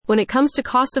When it comes to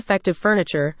cost-effective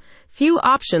furniture, few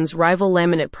options rival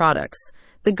laminate products.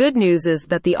 The good news is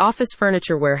that the Office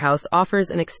Furniture Warehouse offers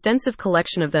an extensive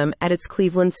collection of them at its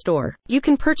Cleveland store. You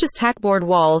can purchase tack-board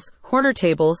walls, corner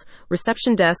tables,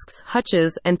 reception desks,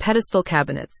 hutches, and pedestal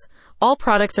cabinets. All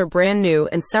products are brand new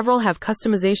and several have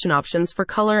customization options for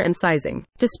color and sizing.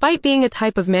 Despite being a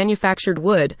type of manufactured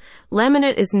wood,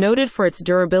 laminate is noted for its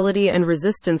durability and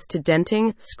resistance to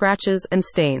denting, scratches, and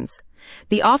stains.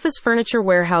 The Office Furniture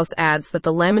Warehouse adds that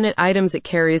the laminate items it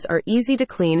carries are easy to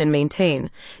clean and maintain,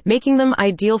 making them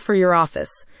ideal for your office.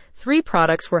 3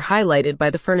 products were highlighted by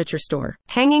the furniture store.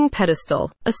 Hanging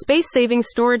pedestal, a space-saving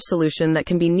storage solution that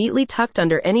can be neatly tucked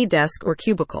under any desk or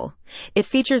cubicle. It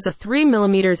features a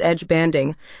 3mm edge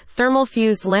banding,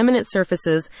 thermal-fused laminate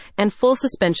surfaces, and full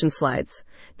suspension slides.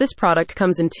 This product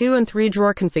comes in 2 and 3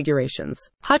 drawer configurations.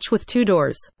 Hutch with 2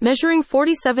 doors. Measuring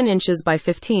 47 inches by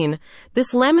 15,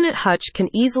 this laminate hutch can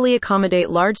easily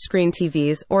accommodate large screen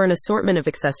TVs or an assortment of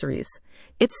accessories.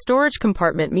 Its storage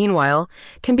compartment, meanwhile,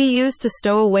 can be used to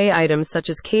stow away items such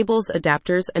as cables,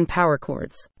 adapters, and power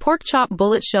cords. Pork chop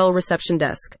bullet shell reception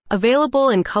desk. Available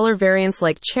in color variants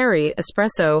like cherry,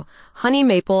 espresso, honey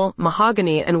maple,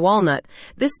 mahogany, and walnut,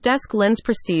 this desk lends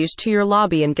prestige to your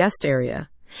lobby and guest area.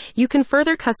 You can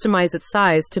further customize its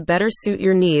size to better suit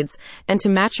your needs and to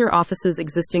match your office's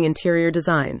existing interior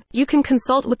design. You can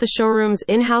consult with the showroom's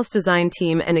in-house design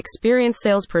team and experienced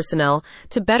sales personnel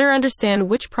to better understand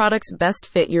which products best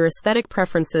fit your aesthetic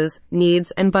preferences,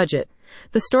 needs, and budget.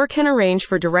 The store can arrange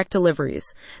for direct deliveries,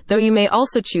 though you may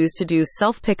also choose to do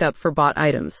self-pickup for bought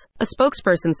items. A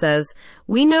spokesperson says,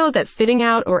 "We know that fitting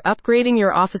out or upgrading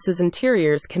your office's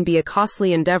interiors can be a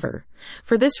costly endeavor.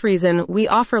 For this reason, we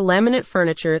offer laminate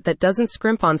furniture that doesn't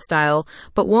scrimp on style,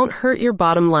 but won't hurt your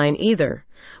bottom line either.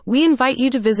 We invite you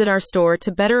to visit our store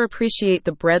to better appreciate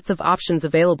the breadth of options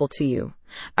available to you.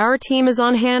 Our team is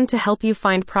on hand to help you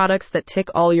find products that tick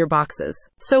all your boxes.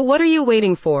 So what are you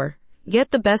waiting for?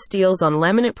 Get the best deals on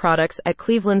laminate products at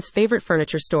Cleveland's favorite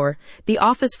furniture store, the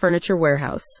Office Furniture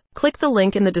Warehouse. Click the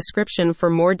link in the description for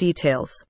more details."